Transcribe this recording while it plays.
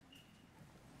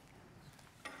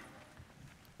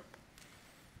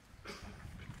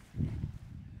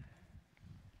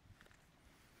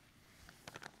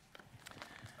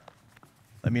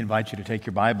Let me invite you to take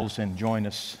your Bibles and join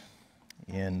us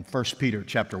in 1 Peter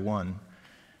chapter 1.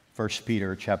 1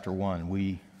 Peter chapter 1.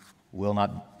 We will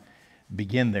not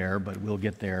begin there, but we'll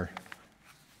get there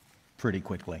pretty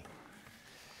quickly.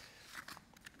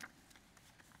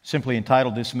 Simply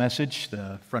entitled this message,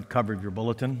 the front cover of your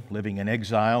bulletin, Living in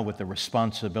Exile with the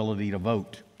Responsibility to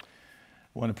Vote. I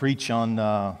want to preach on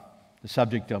the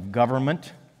subject of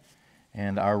government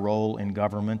and our role in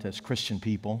government as Christian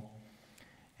people.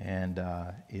 And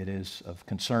it is of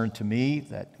concern to me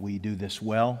that we do this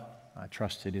well. I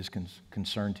trust it is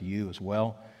concern to you as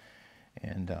well.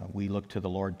 And we look to the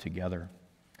Lord together.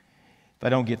 If I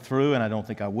don't get through, and I don't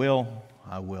think I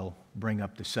will bring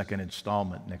up the second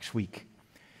installment next week.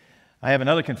 I have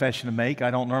another confession to make. I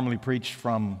don't normally preach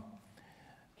from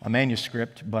a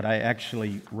manuscript, but I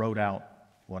actually wrote out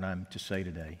what I'm to say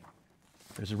today.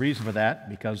 There's a reason for that,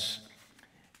 because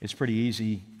it's pretty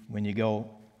easy when you go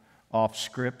off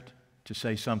script to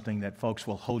say something that folks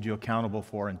will hold you accountable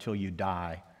for until you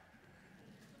die.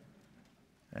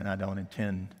 And I don't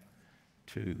intend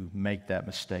to make that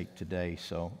mistake today,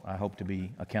 so I hope to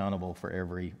be accountable for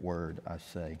every word I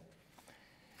say.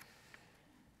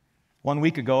 1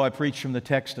 week ago, I preached from the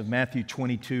text of Matthew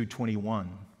 22:21,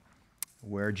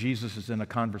 where Jesus is in a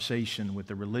conversation with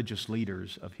the religious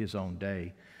leaders of his own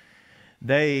day.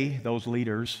 Those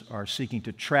leaders, are seeking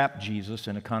to trap Jesus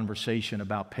in a conversation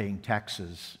about paying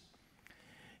taxes.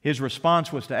 His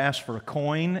response was to ask for a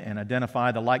coin and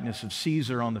identify the likeness of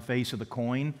Caesar on the face of the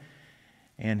coin.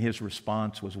 And his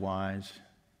response was wise.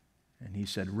 And he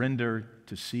said, "Render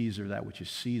to Caesar that which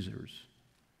is Caesar's,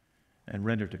 and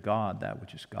render to God that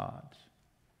which is God's."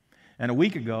 And a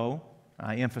week ago,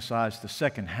 I emphasized the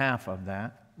second half of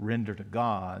that, render to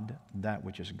God that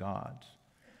which is God's.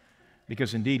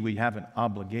 Because indeed we have an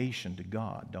obligation to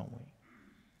God, don't we?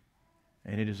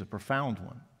 And it is a profound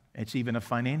one. It's even a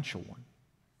financial one.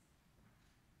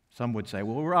 Some would say,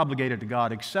 well, we're obligated to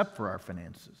God except for our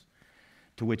finances.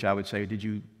 To which I would say, did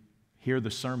you hear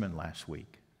the sermon last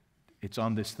week? It's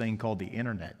on this thing called the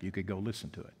internet. You could go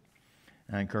listen to it.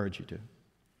 And I encourage you to.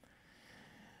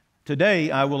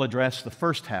 Today I will address the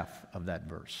first half of that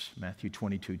verse, Matthew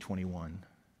 22:21,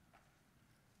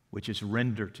 which is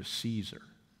render to Caesar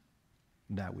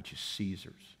that which is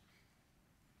Caesar's.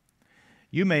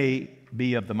 You may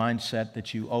be of the mindset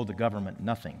that you owe the government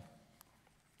nothing,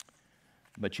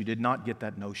 but you did not get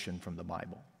that notion from the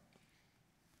Bible.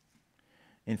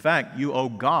 In fact, you owe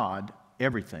God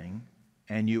everything,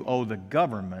 and you owe the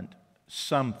government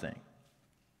something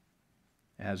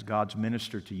as God's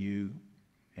minister to you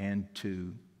and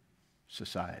to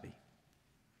society.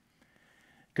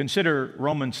 Consider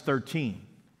Romans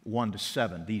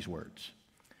 13:1-7, these words.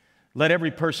 "Let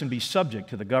every person be subject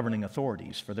to the governing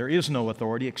authorities, for there is no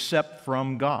authority except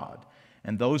from God,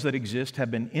 and those that exist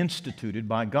have been instituted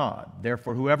by God.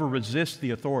 Therefore, whoever resists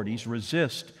the authorities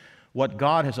resists what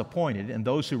God has appointed, and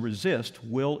those who resist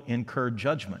will incur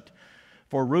judgment.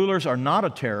 For rulers are not a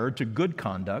terror to good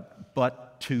conduct,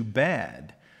 but to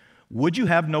bad. Would you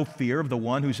have no fear of the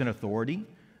one who's in authority?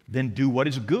 Then do what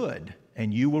is good,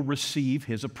 and you will receive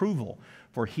his approval,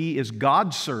 for he is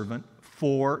God's servant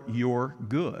for your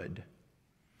good.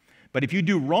 But if you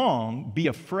do wrong, be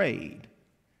afraid,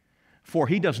 for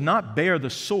he does not bear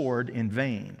the sword in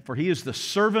vain, for he is the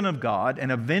servant of God, an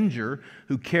avenger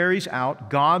who carries out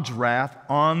God's wrath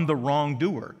on the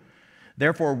wrongdoer.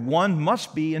 Therefore, one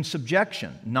must be in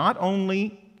subjection, not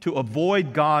only to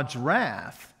avoid God's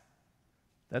wrath,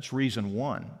 that's reason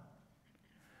one,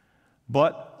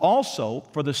 but also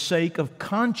for the sake of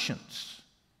conscience,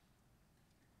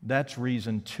 that's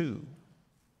reason two.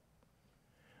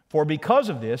 For because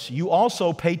of this, you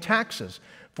also pay taxes,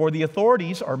 for the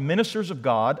authorities are ministers of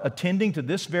God, attending to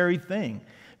this very thing.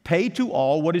 Pay to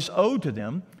all what is owed to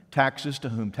them, taxes to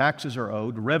whom taxes are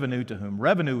owed, revenue to whom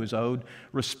revenue is owed,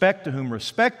 respect to whom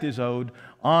respect is owed,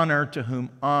 honor to whom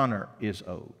honor is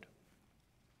owed."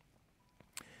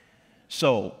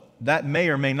 So, that may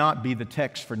or may not be the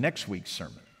text for next week's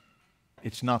sermon.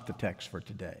 It's not the text for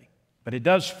today, but it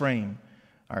does frame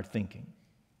our thinking.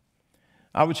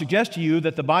 I would suggest to you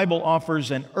that the Bible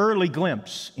offers an early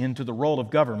glimpse into the role of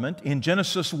government in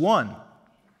Genesis 1.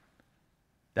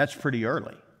 That's pretty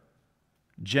early.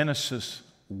 Genesis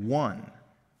 1,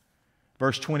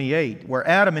 verse 28, where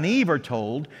Adam and Eve are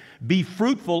told, "Be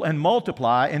fruitful and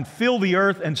multiply and fill the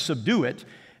earth and subdue it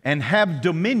and have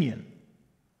dominion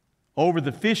over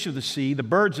the fish of the sea, the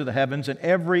birds of the heavens, and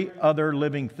every other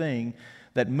living thing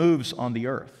that moves on the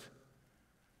earth."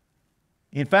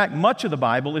 In fact, much of the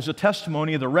Bible is a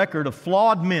testimony of the record of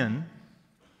flawed men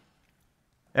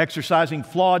exercising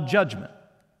flawed judgment,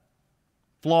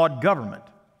 flawed government.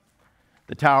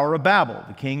 the Tower of Babel,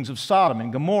 the kings of Sodom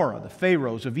and Gomorrah, the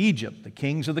pharaohs of Egypt, the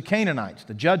kings of the Canaanites,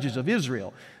 the judges of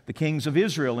Israel, the kings of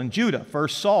Israel and Judah,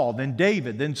 first Saul, then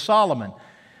David, then Solomon,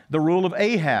 the rule of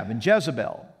Ahab and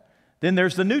Jezebel. Then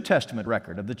there's the New Testament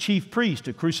record of the chief priest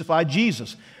who crucified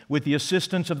Jesus with the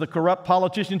assistance of the corrupt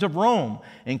politicians of Rome,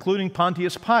 including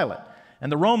Pontius Pilate. And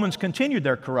the Romans continued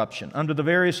their corruption under the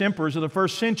various emperors of the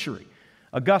first century: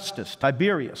 Augustus,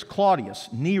 Tiberius, Claudius,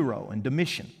 Nero, and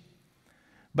Domitian.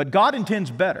 But God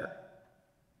intends better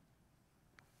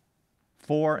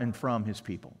for and from His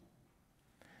people.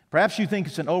 Perhaps you think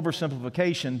it's an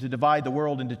oversimplification to divide the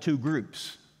world into two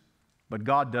groups, but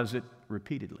God does it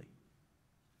repeatedly.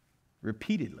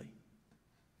 Repeatedly.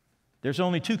 There's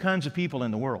only two kinds of people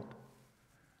in the world: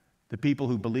 the people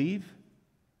who believe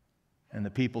and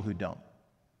the people who don't.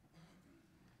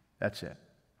 That's it.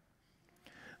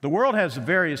 The world has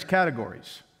various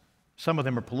categories. Some of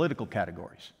them are political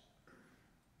categories.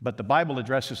 But the Bible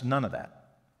addresses none of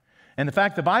that. And in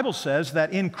fact, the Bible says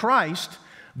that in Christ,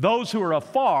 those who are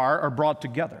afar are brought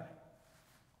together.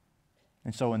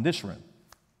 And so in this room,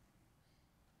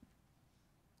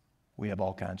 we have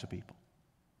all kinds of people.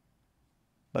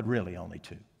 But really only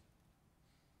two.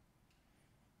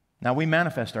 Now, we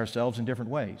manifest ourselves in different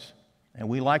ways. And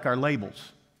we like our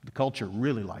labels. The culture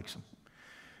really likes them.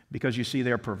 Because you see,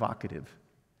 they're provocative.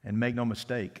 And make no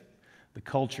mistake, the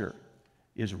culture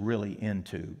is really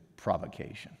into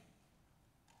provocation.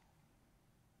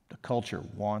 The culture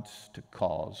wants to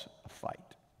cause a fight.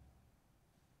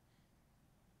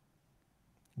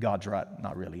 God's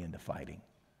not really into fighting.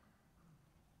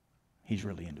 He's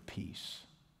really into peace.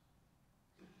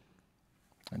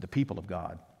 And the people of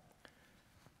God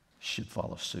should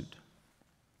follow suit.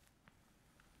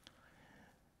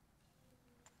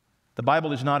 The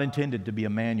Bible is not intended to be a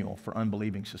manual for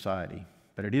unbelieving society,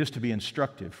 but it is to be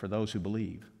instructive for those who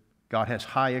believe. God has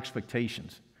high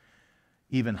expectations,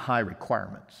 even high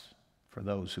requirements for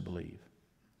those who believe.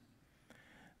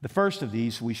 The first of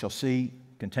these we shall see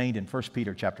contained in 1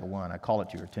 Peter chapter 1. I call it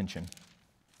to your attention.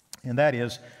 And that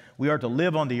is, we are to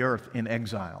live on the earth in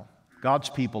exile. God's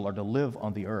people are to live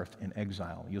on the earth in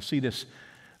exile. You'll see this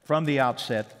from the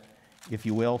outset, if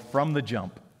you will, from the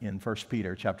jump in 1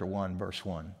 Peter chapter 1, verse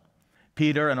 1.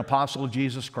 Peter, an apostle of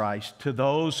Jesus Christ, to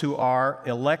those who are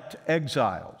elect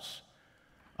exiles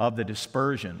of the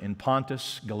dispersion in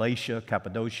Pontus, Galatia,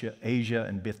 Cappadocia, Asia,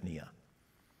 and Bithynia.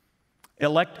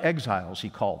 Elect exiles, he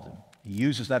called them. He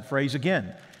uses that phrase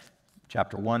again,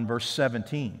 chapter 1, verse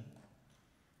 17.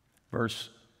 Verse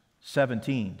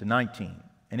 17 to 19.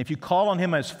 And if you call on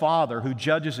Him as Father, who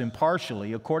judges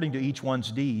impartially according to each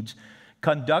one's deeds,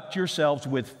 conduct yourselves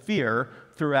with fear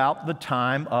throughout the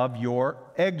time of your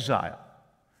exile,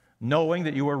 knowing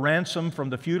that you were ransomed from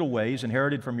the futile ways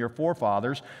inherited from your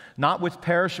forefathers, not with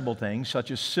perishable things such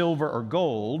as silver or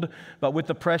gold, but with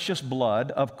the precious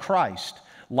blood of Christ,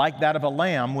 like that of a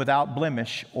lamb without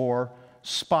blemish or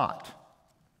spot.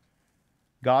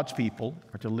 God's people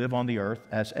are to live on the earth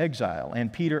as exile,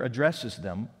 and Peter addresses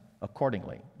them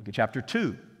accordingly. Look at chapter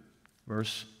 2,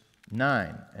 verse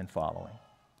 9 and following.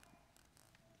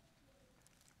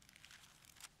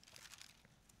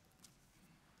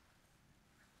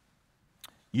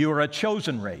 You are a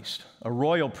chosen race, a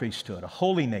royal priesthood, a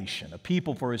holy nation, a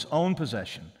people for His own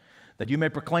possession, that you may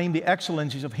proclaim the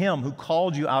excellencies of Him who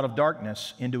called you out of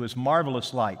darkness into His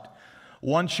marvelous light.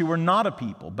 Once you were not a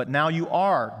people, but now you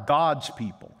are God's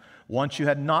people. Once you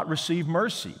had not received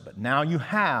mercy, but now you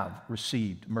have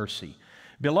received mercy.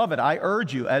 Beloved, I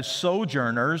urge you as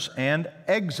sojourners and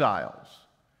exiles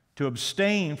to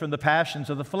abstain from the passions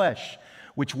of the flesh,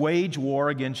 which wage war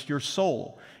against your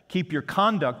soul. Keep your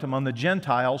conduct among the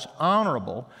Gentiles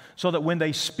honorable, so that when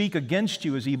they speak against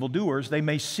you as evildoers, they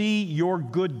may see your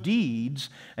good deeds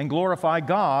and glorify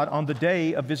God on the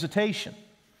day of visitation.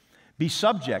 Be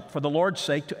subject, for the Lord's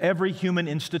sake, to every human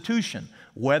institution,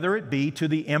 whether it be to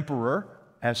the emperor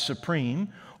as supreme,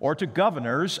 or to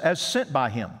governors as sent by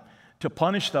him, to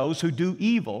punish those who do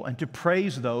evil and to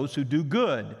praise those who do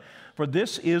good. For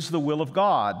this is the will of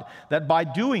God, that by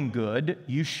doing good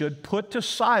you should put to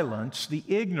silence the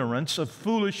ignorance of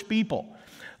foolish people.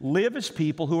 Live as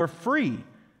people who are free,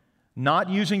 not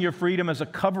using your freedom as a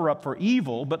cover-up for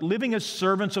evil, but living as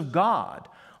servants of God.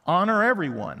 Honor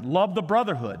everyone, love the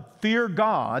brotherhood, fear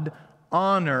God,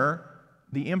 honor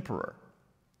the emperor.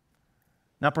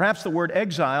 Now, perhaps the word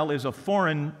exile is a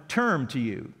foreign term to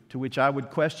you, to which I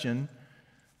would question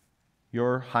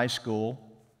your high school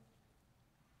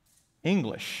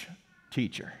English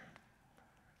teacher.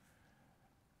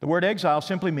 The word exile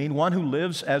simply means one who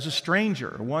lives as a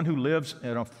stranger, or one who lives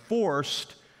in a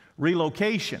forced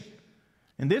relocation.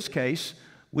 In this case,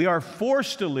 We are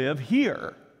forced to live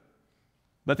here,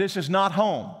 but this is not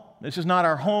home. This is not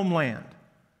our homeland.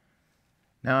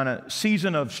 Now, in a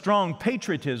season of strong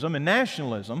patriotism and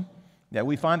nationalism that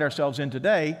we find ourselves in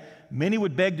today, many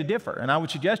would beg to differ. And I would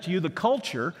suggest to you the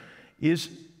culture is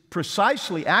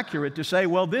precisely accurate to say,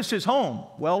 well, this is home.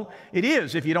 Well, it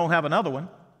is if you don't have another one.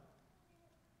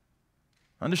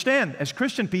 Understand, as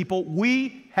Christian people,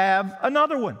 we have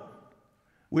another one.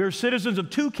 We are citizens of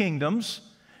two kingdoms,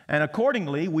 and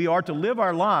accordingly, we are to live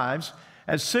our lives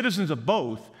as citizens of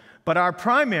both. But our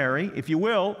primary, if you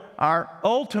will, our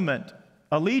ultimate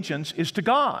allegiance is to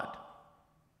God.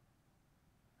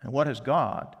 And what has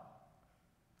God,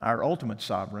 our ultimate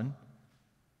sovereign,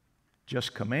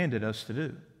 just commanded us to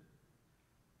do?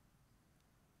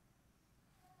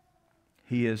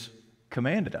 He has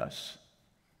commanded us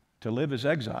to live as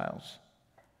exiles,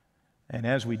 and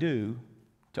as we do,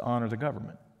 to honor the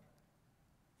government.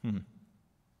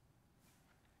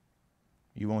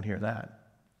 You won't hear that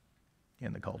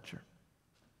in the culture.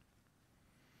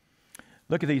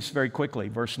 Look at these very quickly.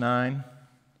 Verse 9,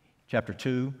 chapter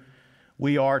 2.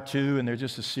 We are to, and there's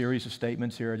just a series of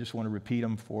statements here. I just want to repeat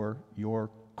them for your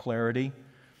clarity.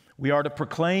 We are to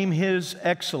proclaim His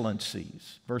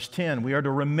excellencies. Verse 10, we are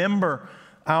to remember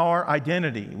our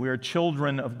identity. We are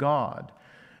children of God.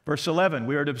 Verse 11,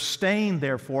 we are to abstain,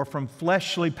 therefore, from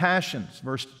fleshly passions.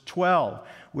 Verse 12,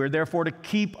 we are therefore to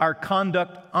keep our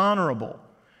conduct honorable.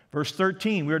 Verse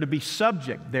 13, we are to be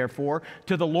subject, therefore,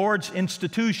 to the Lord's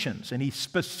institutions. And he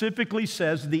specifically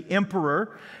says the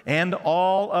emperor and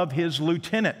all of his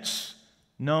lieutenants,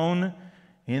 known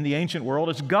in the ancient world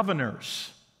as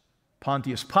governors.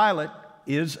 Pontius Pilate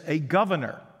is a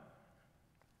governor,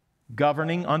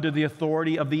 governing under the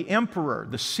authority of the emperor,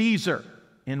 the Caesar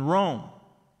in Rome.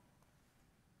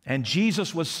 And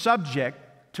Jesus was subject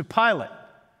to Pilate.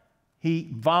 He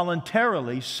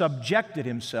voluntarily subjected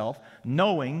himself,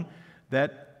 knowing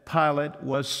that Pilate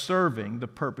was serving the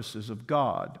purposes of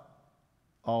God,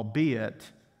 albeit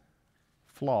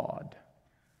flawed.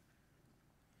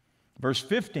 Verse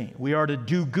 15, we are to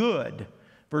do good.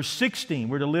 Verse 16,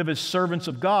 we're to live as servants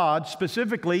of God,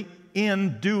 specifically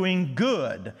in doing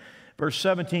good. Verse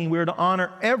 17, we are to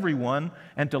honor everyone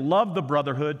and to love the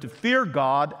brotherhood, to fear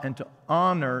God, and to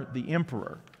honor the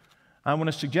emperor. I want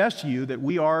to suggest to you that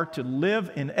we are to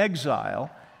live in exile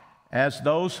as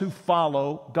those who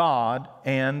follow God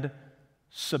and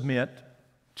submit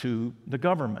to the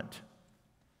government.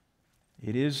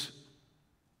 It is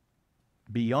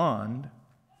beyond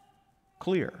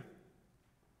clear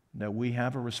that we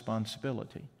have a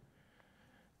responsibility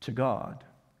to God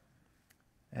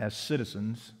as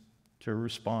citizens to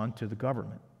respond to the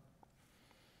government.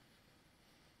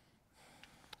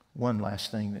 One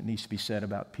last thing that needs to be said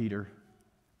about Peter.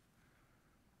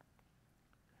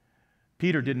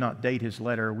 Peter did not date his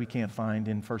letter. We can't find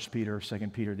in 1 Peter or 2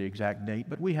 Peter the exact date,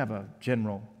 but we have a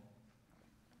general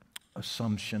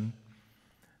assumption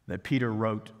that Peter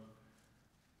wrote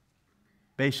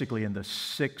basically in the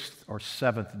 6th or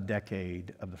 7th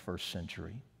decade of the first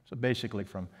century. So basically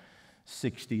from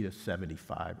 60 to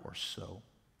 75 or so,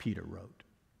 Peter wrote.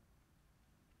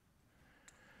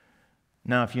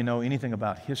 Now, if you know anything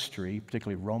about history,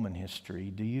 particularly Roman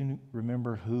history, do you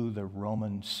remember who the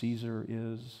Roman Caesar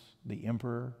is, the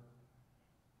emperor,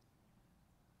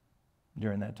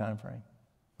 during that time frame?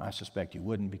 I suspect you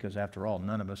wouldn't, because after all,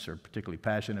 none of us are particularly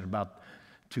passionate about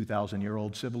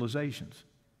 2,000-year-old civilizations.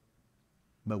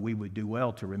 But we would do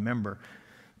well to remember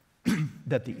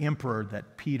that the emperor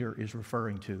that Peter is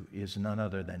referring to is none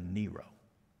other than Nero.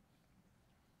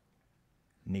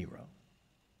 Nero.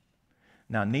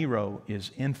 Now, Nero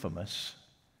is infamous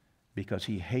because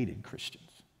he hated Christians,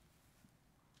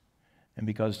 and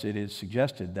because it is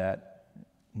suggested that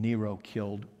Nero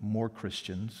killed more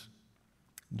Christians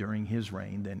during his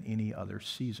reign than any other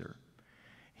Caesar.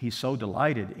 He so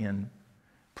delighted in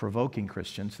provoking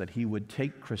Christians that he would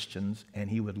take Christians and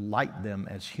he would light them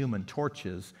as human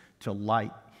torches to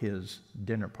light his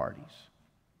dinner parties.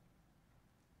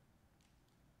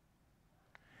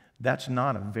 That's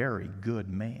not a very good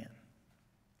man.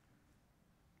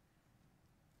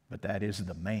 But that is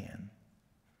the man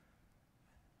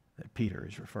that Peter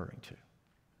is referring to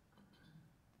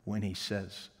when he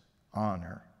says,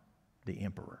 honor the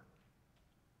emperor.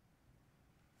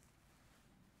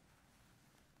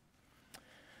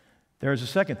 There is a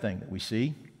second thing that we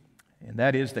see, and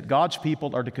that is that God's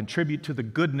people are to contribute to the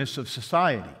goodness of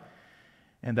society,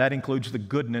 and that includes the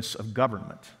goodness of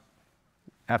government.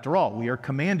 After all, we are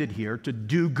commanded here to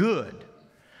do good.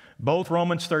 Both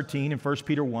Romans 13 and 1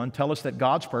 Peter 1 tell us that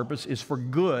God's purpose is for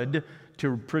good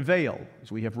to prevail,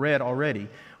 as we have read already,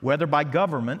 whether by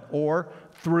government or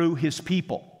through His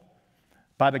people.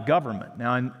 By the government.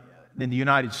 Now, in the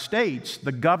United States,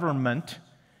 the government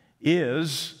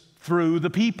is through the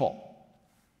people,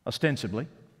 ostensibly.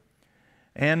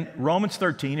 And Romans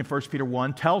 13 and 1 Peter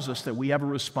 1 tells us that we have a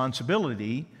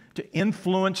responsibility to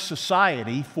influence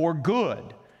society for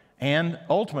good. And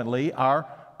ultimately, our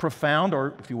profound,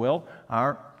 or if you will,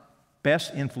 our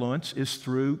best influence is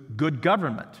through good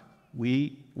government.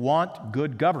 We want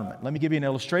good government. Let me give you an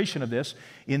illustration of this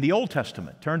in the Old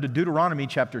Testament. Turn to Deuteronomy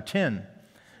chapter 10.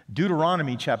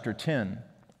 Deuteronomy chapter 10.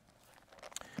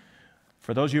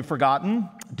 For those of you who have forgotten,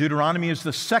 Deuteronomy is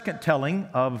the second telling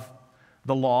of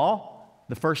the law.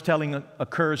 The first telling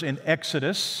occurs in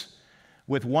Exodus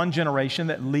with one generation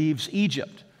that leaves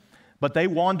Egypt. But they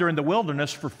wander in the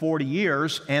wilderness for 40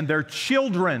 years, and their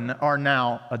children are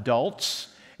now adults,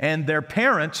 and their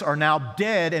parents are now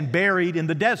dead and buried in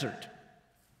the desert.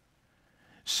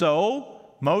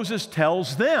 So Moses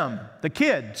tells them, the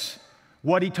kids,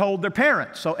 what he told their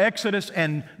parents. So Exodus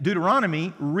and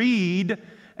Deuteronomy read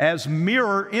as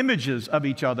mirror images of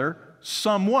each other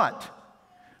somewhat.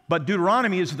 But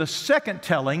Deuteronomy is the second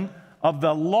telling of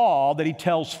the law that he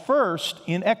tells first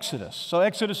in Exodus. So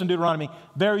Exodus and Deuteronomy,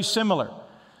 very similar.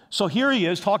 So here he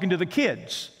is talking to the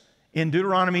kids in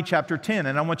Deuteronomy chapter 10,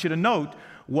 and I want you to note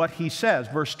what he says,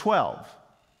 verse 12.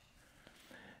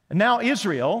 Now,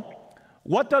 Israel,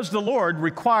 what does the Lord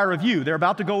require of you? They're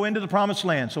about to go into the promised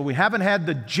land. So we haven't had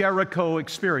the Jericho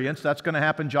experience. That's going to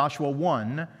happen Joshua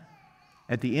 1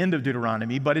 at the end of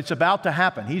Deuteronomy, but it's about to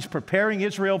happen. He's preparing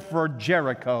Israel for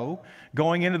Jericho,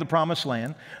 going into the promised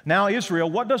land. Now, Israel,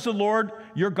 what does the Lord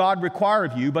your God require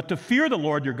of you but to fear the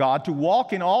Lord your God, to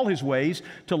walk in all His ways,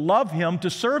 to love Him, to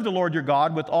serve the Lord your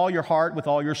God with all your heart, with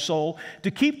all your soul,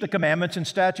 to keep the commandments and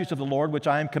statutes of the Lord, which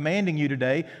I am commanding you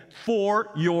today, for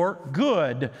your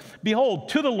good. Behold,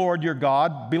 to the Lord your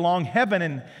God belong heaven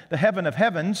and the heaven of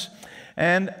heavens,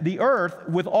 and the earth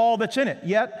with all that's in it.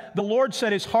 Yet the Lord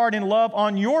set His heart in love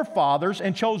on your fathers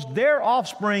and chose their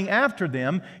offspring after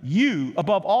them, you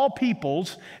above all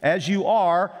peoples, as you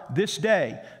are this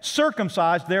day.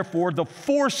 Circumcise, therefore, the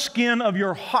foreskin of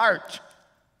your heart.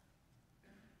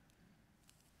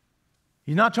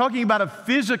 He's not talking about a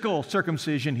physical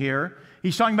circumcision here.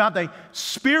 He's talking about the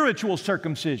spiritual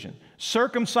circumcision.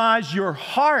 Circumcise your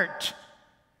heart.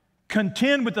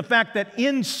 Contend with the fact that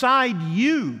inside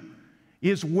you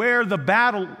is where the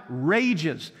battle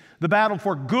rages. The battle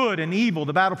for good and evil,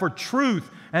 the battle for truth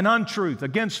and untruth,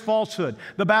 against falsehood,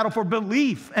 the battle for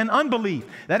belief and unbelief.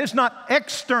 That is not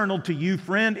external to you,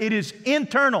 friend. It is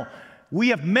internal. We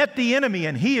have met the enemy,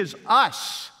 and he is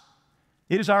us.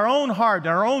 It is our own heart,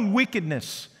 our own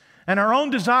wickedness, and our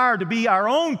own desire to be our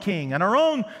own king and our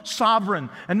own sovereign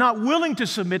and not willing to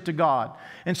submit to God.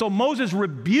 And so Moses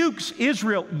rebukes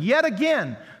Israel yet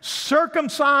again.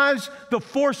 Circumcise the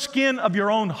foreskin of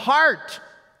your own heart.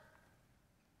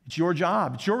 It's your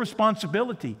job. It's your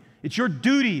responsibility. It's your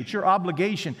duty. It's your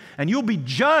obligation. And you'll be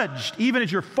judged even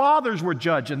as your fathers were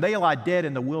judged, and they lie dead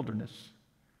in the wilderness.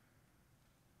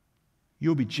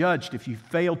 You'll be judged if you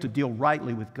fail to deal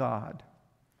rightly with God.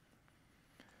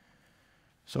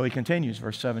 So he continues,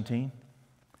 verse 17.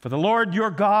 For the Lord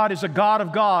your God is a God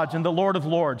of gods and the Lord of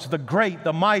lords, the great,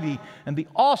 the mighty, and the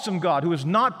awesome God who is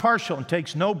not partial and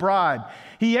takes no bribe.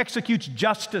 He executes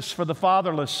justice for the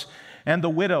fatherless and the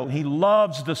widow. He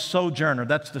loves the sojourner.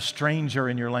 That's the stranger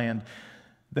in your land,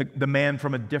 the man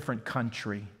from a different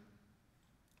country.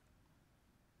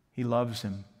 He loves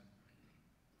him.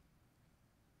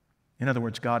 In other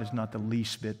words, God is not the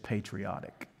least bit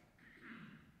patriotic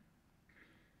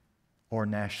or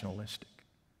nationalistic.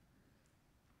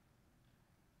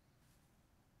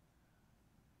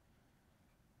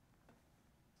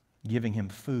 Giving him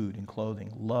food and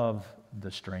clothing. Love the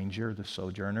stranger, the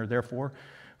sojourner. Therefore,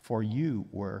 for you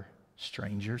were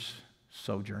strangers,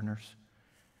 sojourners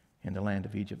in the land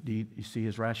of Egypt. Do you see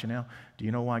his rationale? Do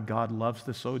you know why God loves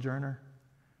the sojourner?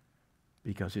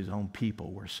 Because his own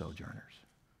people were sojourners.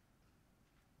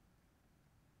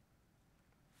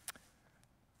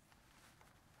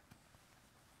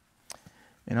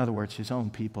 In other words, his own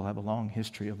people have a long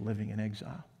history of living in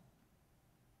exile.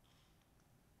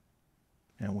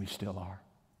 And we still are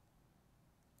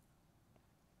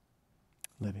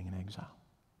living in exile.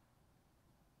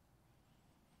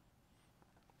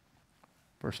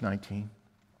 Verse 19.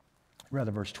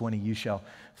 Rather, verse 20, you shall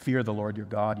fear the Lord your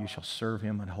God, you shall serve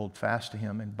him and hold fast to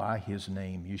him, and by his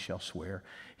name you shall swear.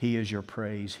 He is your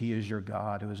praise. He is your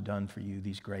God who has done for you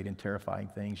these great and terrifying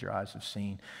things your eyes have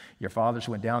seen. Your fathers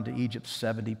went down to Egypt,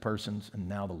 70 persons, and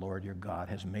now the Lord your God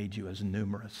has made you as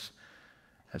numerous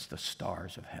as the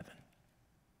stars of heaven.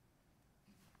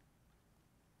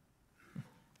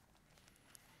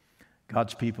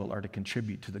 God's people are to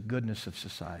contribute to the goodness of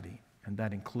society, and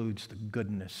that includes the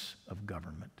goodness of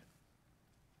government.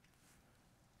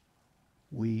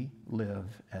 We live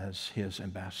as his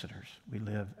ambassadors. We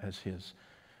live as his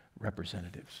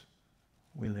representatives.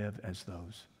 We live as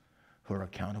those who are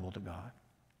accountable to God.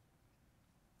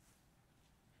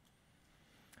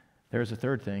 There is a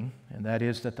third thing, and that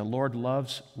is that the Lord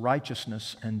loves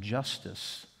righteousness and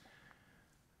justice.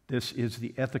 This is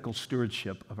the ethical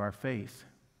stewardship of our faith.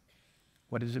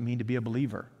 What does it mean to be a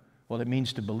believer? Well, it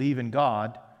means to believe in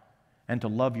God and to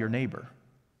love your neighbor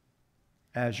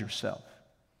as yourself.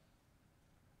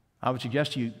 I would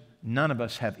suggest to you, none of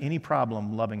us have any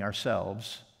problem loving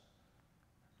ourselves.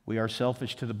 We are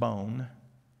selfish to the bone.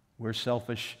 We're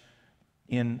selfish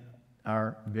in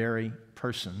our very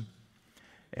person.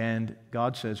 And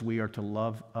God says we are to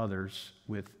love others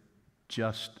with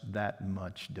just that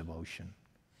much devotion.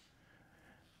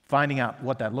 Finding out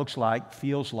what that looks like,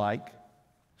 feels like,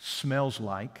 smells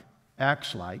like,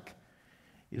 acts like,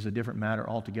 is a different matter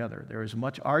altogether. There is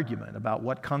much argument about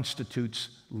what constitutes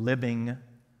living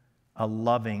a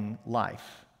loving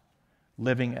life,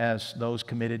 living as those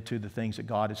committed to the things that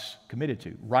God is committed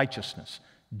to, righteousness,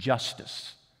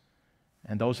 justice.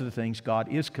 And those are the things God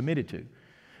is committed to.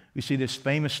 We see this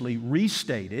famously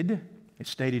restated. It's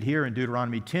stated here in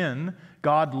Deuteronomy 10.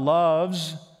 God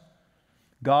loves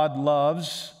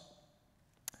justice.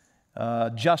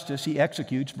 He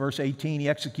executes, verse 18, he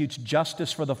executes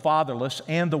justice for the fatherless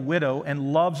and the widow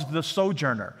and loves the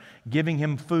sojourner, giving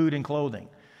him food and clothing.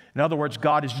 In other words,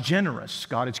 God is generous.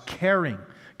 God is caring.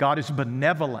 God is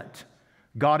benevolent.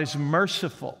 God is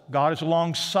merciful. God is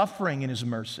long-suffering in his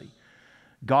mercy.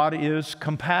 God is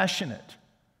compassionate.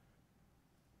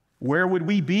 Where would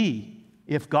we be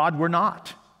if God were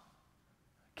not?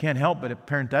 Can't help but,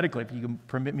 parenthetically, if you can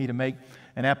permit me to make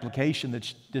an application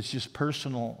that's just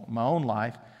personal in my own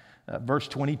life, verse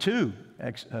 22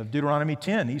 of Deuteronomy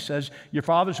 10, he says, your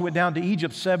fathers went down to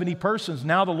Egypt, 70 persons.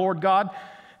 Now the Lord God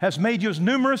has made you as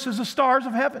numerous as the stars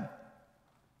of heaven.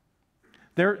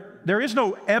 There is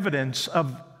no evidence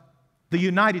of the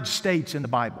United States in the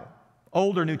Bible,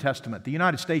 Old or New Testament. The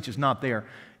United States is not there.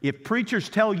 If preachers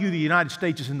tell you the United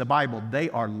States is in the Bible, they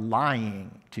are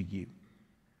lying to you.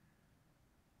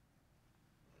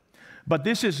 But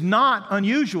this is not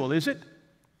unusual, is it?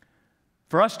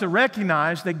 For us to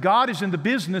recognize that God is in the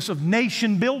business of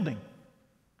nation building.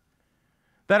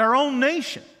 That our own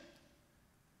nation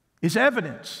is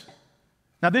evidence.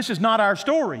 Now, this is not our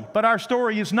story, but our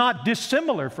story is not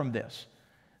dissimilar from this.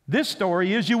 This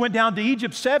story is you went down to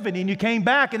Egypt 70 and you came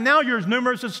back, and now you're as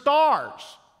numerous as stars.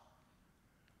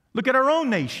 Look at our own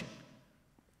nation.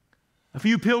 A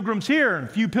few pilgrims here and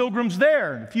a few pilgrims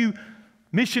there and a few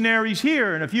missionaries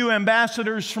here and a few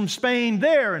ambassadors from Spain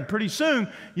there, and pretty soon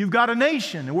you've got a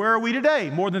nation. And where are we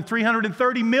today? More than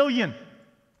 330 million.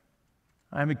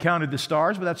 I haven't counted the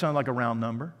stars, but that sounds like a round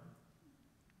number.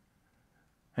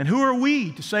 And who are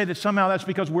we to say that somehow that's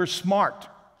because we're smart,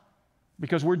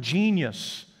 because we're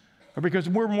genius, or because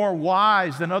we're more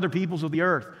wise than other peoples of the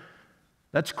earth?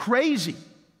 That's crazy.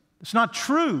 It's not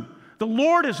true. The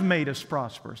Lord has made us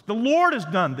prosperous. The Lord has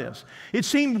done this. It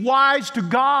seemed wise to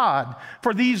God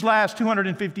for these last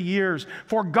 250 years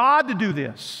for God to do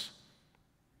this.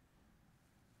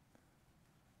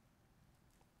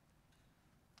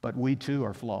 But we too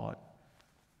are flawed.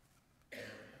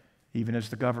 Even as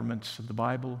the governments of the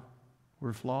Bible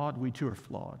were flawed, we too are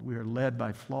flawed. We are led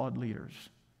by flawed leaders.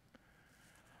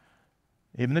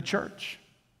 Even the church,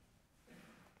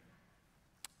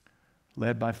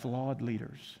 led by flawed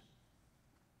leaders.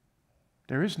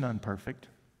 There is none perfect.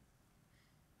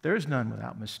 There is none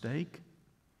without mistake.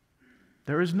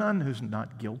 There is none who's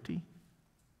not guilty.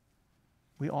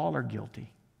 We all are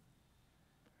guilty.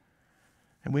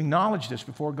 And we acknowledge this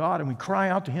before God, and we cry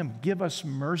out to Him, give us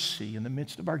mercy in the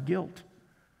midst of our guilt.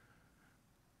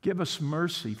 Give us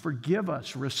mercy. Forgive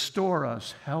us. Restore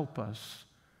us. Help us.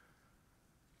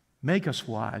 Make us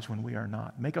wise when we are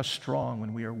not. Make us strong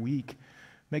when we are weak.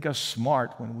 Make us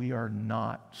smart when we are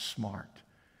not smart.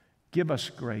 Give us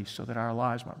grace so that our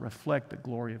lives might reflect the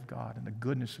glory of God and the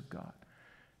goodness of God.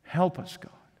 Help us,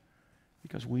 God,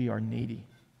 because we are needy.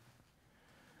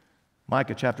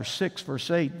 Micah chapter 6,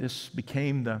 verse 8, this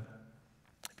became the,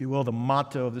 if you will, the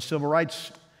motto of the civil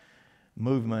rights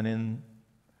movement in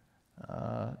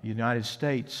United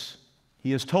States.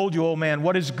 He has told you, O man,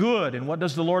 what is good and what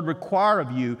does the Lord require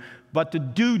of you, but to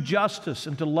do justice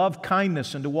and to love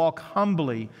kindness and to walk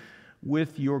humbly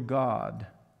with your God.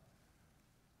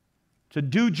 To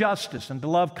do justice and to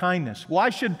love kindness.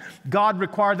 Why should God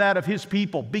require that of His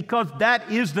people? Because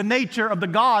that is the nature of the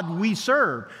God we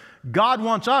serve. God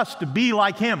wants us to be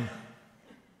like Him.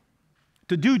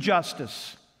 To do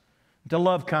justice, to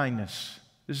love kindness.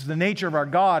 This is the nature of our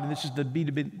God, and this is to be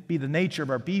the nature of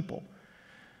our people.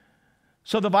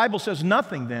 So the Bible says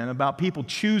nothing then about people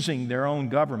choosing their own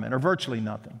government, or virtually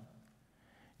nothing.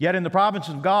 Yet in the providence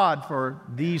of God for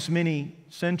these many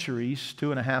centuries,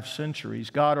 2.5 centuries,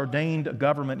 God ordained a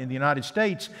government in the United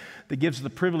States that gives the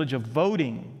privilege of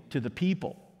voting to the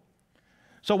people.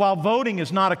 So while voting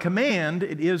is not a command,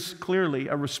 it is clearly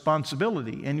a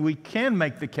responsibility. And we can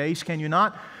make the case, can you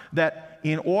not, that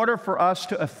in order for us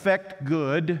to effect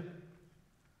good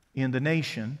in the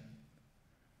nation,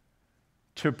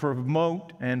 to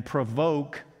promote and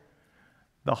provoke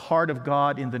the heart of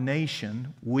God in the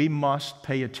nation, we must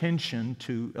pay attention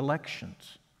to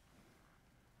elections.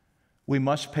 We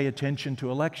must pay attention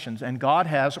to elections. And God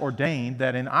has ordained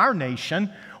that in our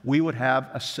nation, we would have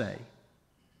a say.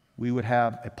 We would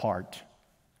have a part.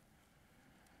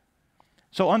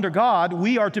 So under God,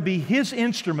 we are to be His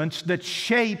instruments that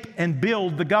shape and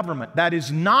build the government. That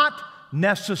is not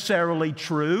necessarily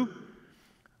true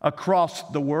across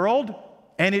the world,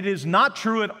 and it is not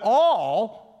true at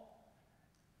all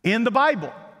in the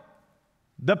Bible.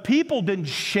 The people didn't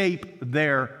shape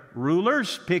their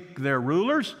rulers, pick their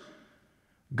rulers.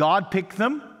 God picked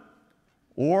them,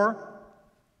 or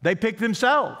they picked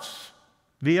themselves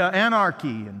via anarchy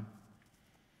and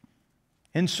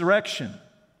insurrection.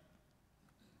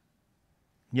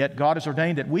 Yet God has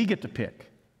ordained that we get to pick.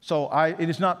 So it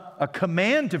is not a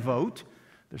command to vote.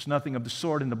 There's nothing of the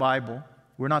sort in the Bible.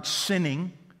 We're not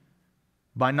sinning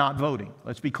by not voting.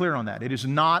 Let's be clear on that. It is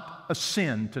not a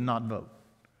sin to not vote.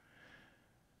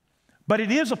 But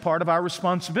it is a part of our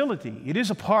responsibility. It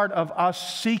is a part of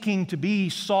us seeking to be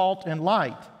salt and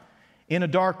light in a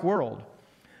dark world.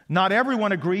 Not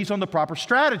everyone agrees on the proper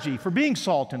strategy for being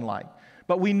salt and light,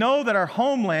 but we know that our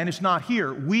homeland is not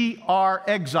here. We are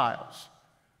exiles.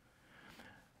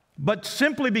 But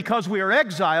simply because we are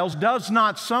exiles does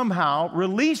not somehow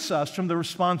release us from the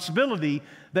responsibility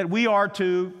that we are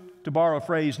to borrow a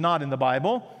phrase not in the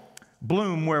Bible,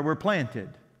 bloom where we're planted.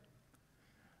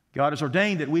 God has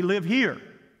ordained that we live here,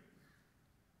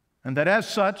 and that as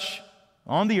such,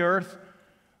 on the earth,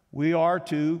 we are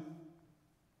to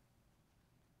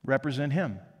represent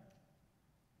Him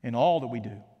in all that we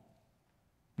do.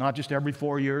 Not just every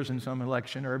 4 years in some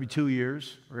election, or every 2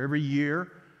 years, or every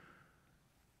year.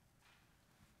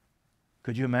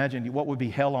 Could you imagine what would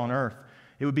be hell on earth?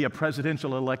 It would be a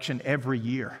presidential election every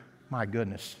year. My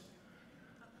goodness.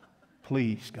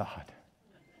 Please, God.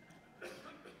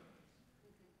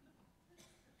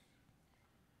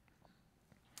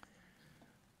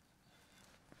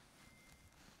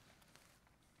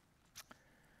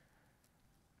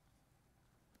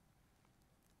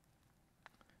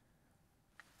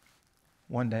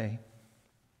 One day,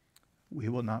 we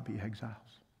will not be exiles.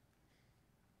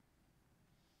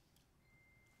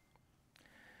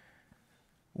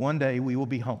 One day, we will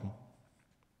be home.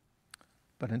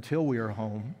 But until we are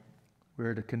home, we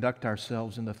are to conduct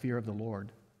ourselves in the fear of the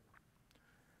Lord,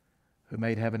 who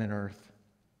made heaven and earth,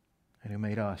 and who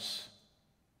made us,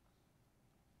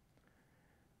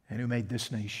 and who made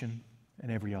this nation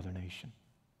and every other nation.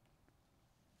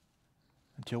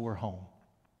 Until we're home,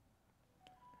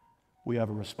 we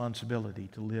have a responsibility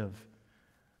to live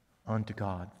unto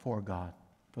God, for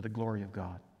the glory of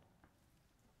God.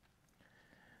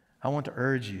 I want to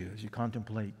urge you as you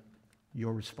contemplate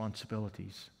your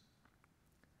responsibilities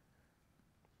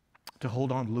to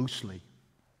hold on loosely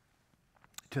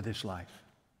to this life.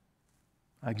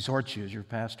 I exhort you as your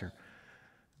pastor,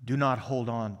 do not hold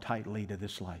on tightly to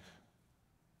this life,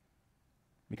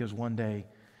 because one day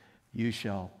you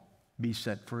shall be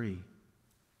set free.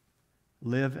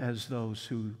 Live as those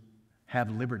who have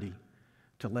liberty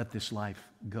to let this life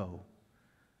go,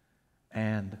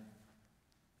 and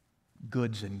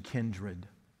goods and kindred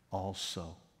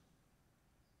also.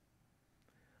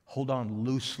 Hold on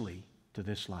loosely to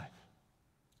this life.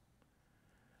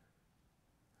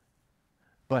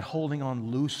 But holding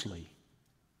on loosely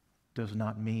does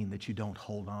not mean that you don't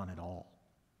hold on at all.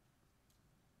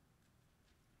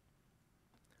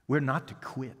 We're not to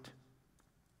quit.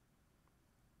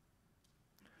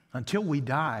 Until we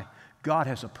die, God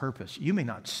has a purpose. You may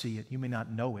not see it. You may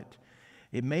not know it.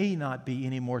 It may not be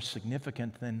any more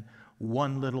significant than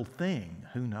one little thing.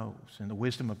 Who knows? In the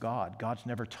wisdom of God, God's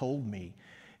never told me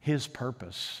His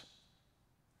purpose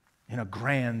in a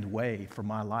grand way for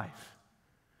my life.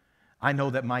 I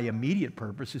know that my immediate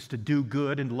purpose is to do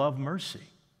good and love mercy.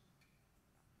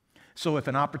 So if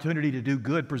an opportunity to do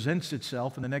good presents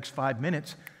itself in the next 5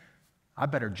 minutes, I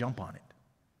better jump on it,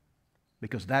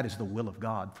 because that is the will of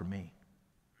God for me.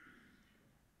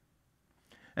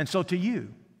 And so to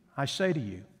you, I say to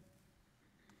you,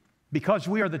 because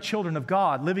we are the children of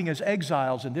God, living as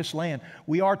exiles in this land,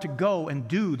 we are to go and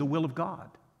do the will of God.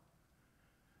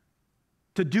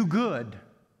 To do good,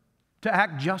 to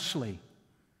act justly,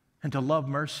 and to love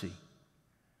mercy.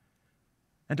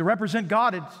 And to represent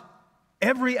God in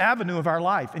every avenue of our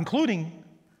life, including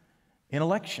in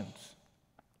elections.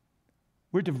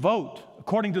 We're to vote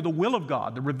according to the will of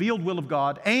God, the revealed will of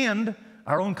God, and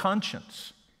our own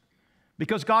conscience.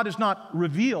 Because God does not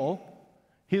reveal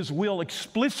His will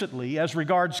explicitly as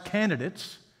regards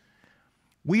candidates,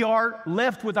 we are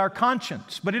left with our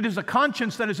conscience. But it is a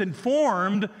conscience that is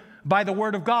informed by the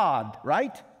Word of God,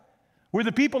 right? We're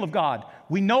the people of God.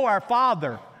 We know our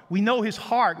Father. We know His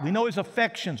heart. We know His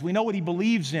affections. We know what He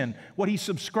believes in, what He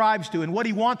subscribes to, and what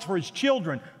He wants for His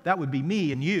children. That would be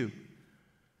me and you.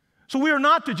 So we are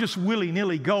not to just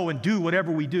willy-nilly go and do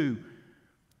whatever we do,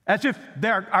 as if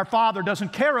our Father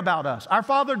doesn't care about us. Our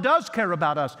Father does care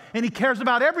about us, and He cares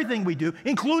about everything we do,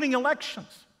 including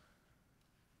elections.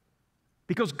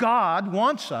 Because God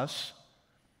wants us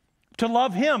to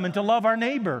love Him and to love our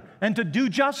neighbor and to do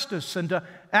justice and to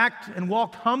act and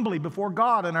walk humbly before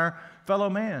God and our fellow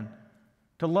man,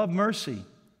 to love mercy.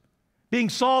 Being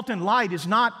salt and light is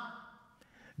not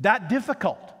that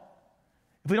difficult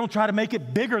if we don't try to make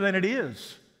it bigger than it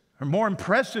is or more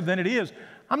impressive than it is.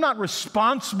 I'm not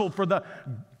responsible for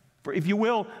if you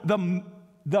will, the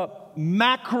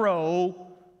macro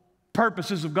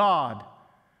purposes of God.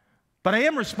 But I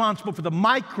am responsible for the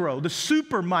micro, the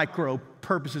super micro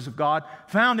purposes of God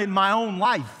found in my own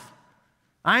life.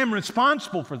 I am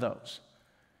responsible for those.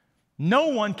 No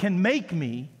one can make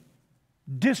me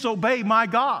disobey my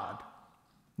God.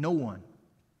 No one.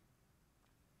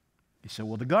 You say,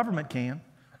 well, the government can.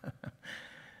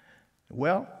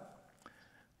 Well,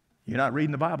 you're not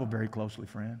reading the Bible very closely,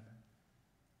 friend.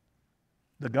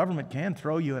 The government can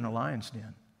throw you in a lion's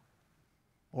den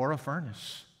or a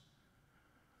furnace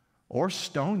or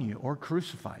stone you or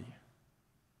crucify you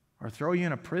or throw you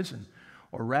in a prison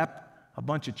or wrap a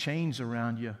bunch of chains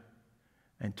around you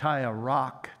and tie a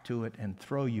rock to it and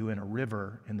throw you in a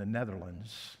river in the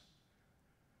Netherlands,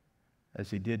 as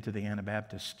he did to the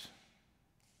Anabaptists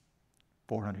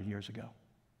 400 years ago.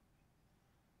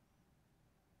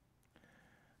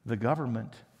 The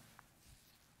government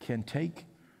can take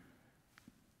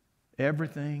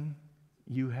everything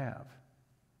you have,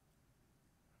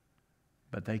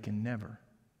 but they can never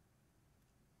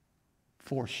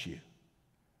force you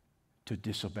to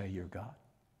disobey your God.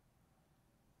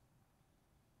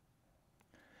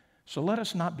 So let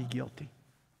us not be guilty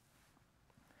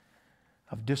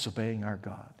of disobeying our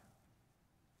God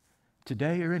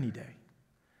today or any day,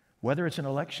 whether it's an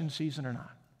election season or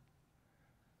not.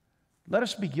 Let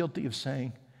us be guilty of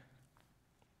saying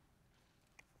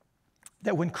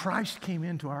that when Christ came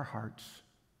into our hearts,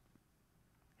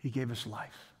 He gave us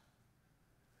life.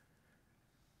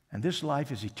 And this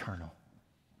life is eternal.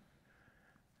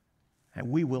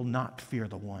 And we will not fear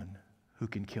the one who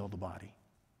can kill the body,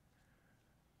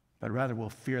 but rather we'll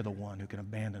fear the one who can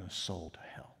abandon a soul to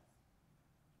hell.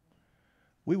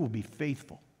 We will be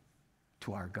faithful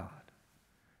to our God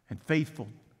and faithful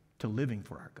to living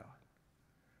for our God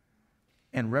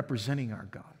and representing our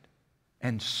God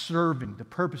and serving the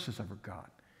purposes of our God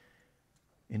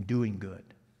in doing good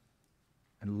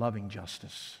and loving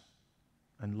justice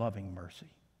and loving mercy.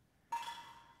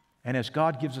 And as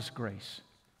God gives us grace,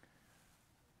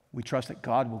 we trust that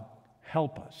God will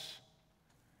help us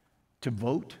to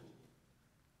vote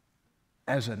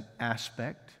as an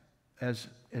aspect, as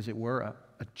it were, a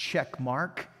check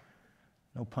mark,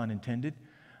 no pun intended,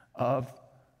 of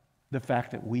the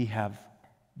fact that we have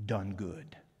done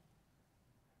good.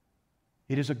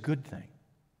 It is a good thing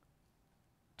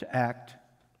to act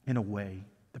in a way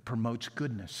that promotes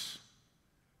goodness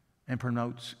and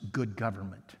promotes good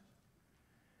government.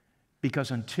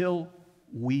 Because until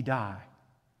we die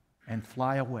and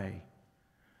fly away,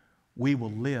 we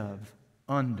will live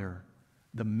under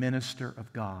the minister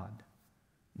of God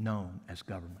known as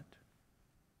government.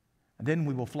 And then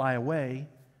we will fly away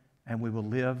and we will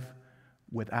live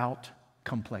without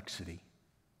complexity.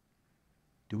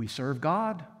 Do we serve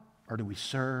God or do we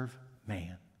serve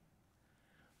man?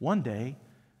 One day,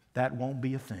 that won't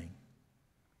be a thing.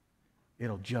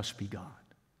 It'll just be God.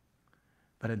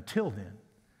 But until then,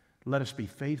 let us be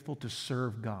faithful to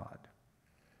serve God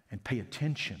and pay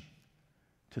attention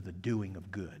to the doing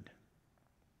of good,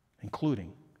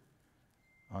 including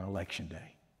on Election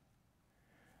Day.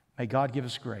 May God give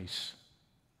us grace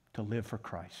to live for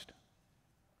Christ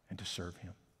and to serve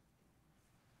Him.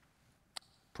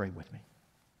 Pray with me.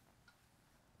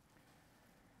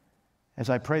 As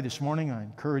I pray this morning, I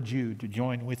encourage you to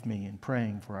join with me in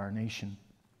praying for our nation.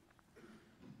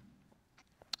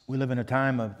 We live in a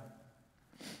time of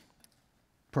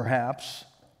perhaps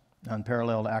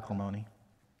unparalleled acrimony,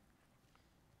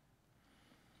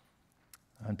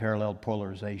 unparalleled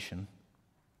polarization.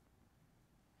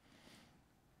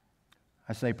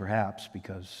 I say perhaps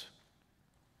because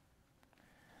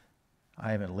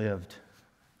I haven't lived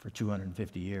for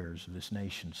 250 years of this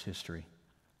nation's history.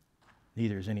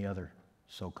 Neither has any other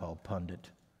so-called pundit.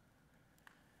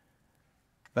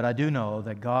 But I do know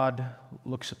that God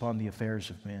looks upon the affairs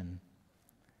of men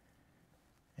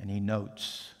and He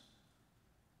notes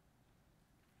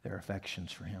their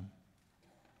affections for Him.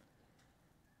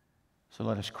 So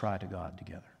let us cry to God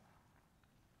together.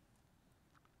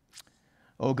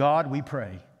 Oh God, we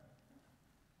pray.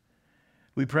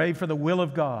 We pray for the will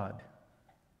of God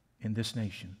in this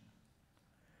nation.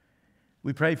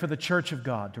 We pray for the church of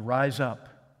God to rise up,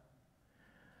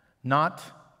 not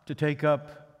to take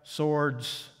up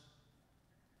swords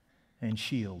and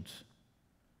shields,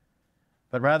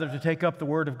 but rather to take up the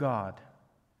Word of God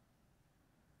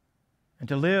and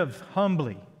to live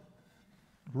humbly,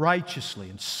 righteously,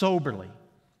 and soberly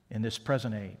in this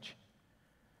present age,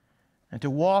 and to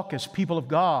walk as people of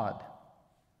God,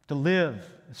 to live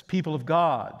as people of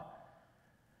God,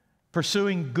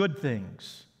 pursuing good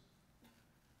things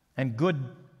and good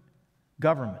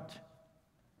government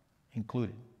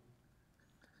included.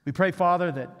 We pray,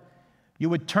 Father, that You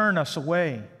would turn us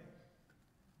away.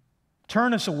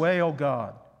 Turn us away, oh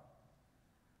God,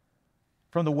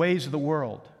 from the ways of the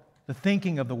world, the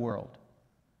thinking of the world,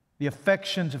 the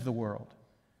affections of the world,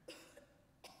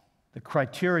 the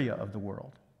criteria of the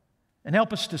world. And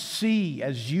help us to see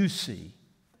as You see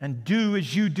and do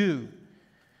as You do.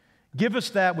 Give us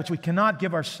that which we cannot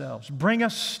give ourselves. Bring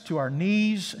us to our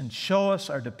knees and show us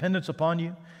our dependence upon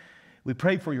You. We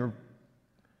pray for Your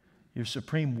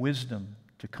supreme wisdom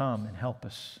to come and help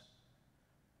us.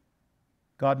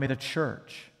 God, may the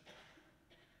church,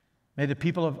 may the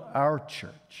people of our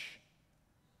church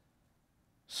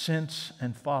sense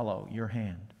and follow Your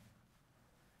hand.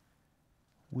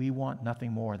 We want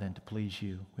nothing more than to please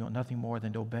You. We want nothing more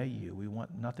than to obey You. We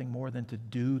want nothing more than to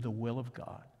do the will of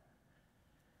God.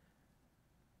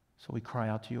 So we cry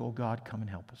out to You, oh God, come and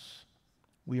help us.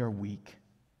 We are weak.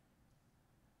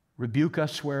 Rebuke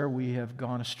us where we have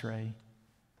gone astray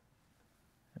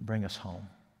and bring us home.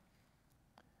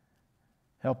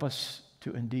 Help us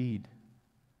to indeed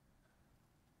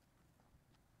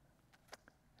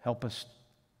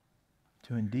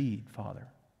Father,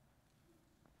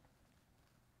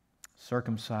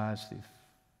 circumcise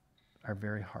our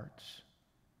very hearts.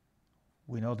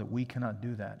 We know that we cannot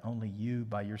do that. Only You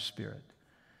by Your Spirit.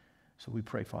 So we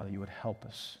pray, Father, You would help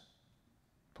us.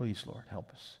 Please, Lord,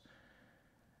 help us.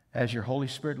 As Your Holy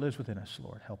Spirit lives within us,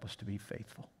 Lord, help us to be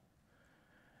faithful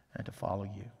and to follow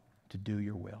You, to do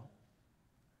Your will,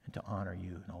 and to honor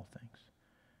You in all things.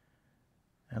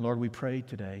 And Lord, we pray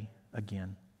today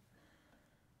again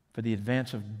for the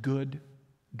advance of good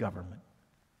government,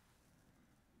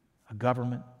 a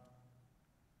government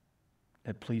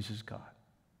that pleases God.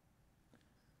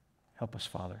 Help us,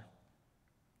 Father,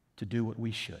 to do what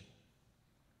we should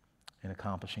in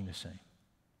accomplishing the same.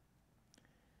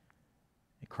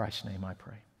 In Christ's name I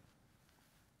pray.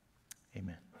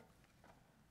 Amen.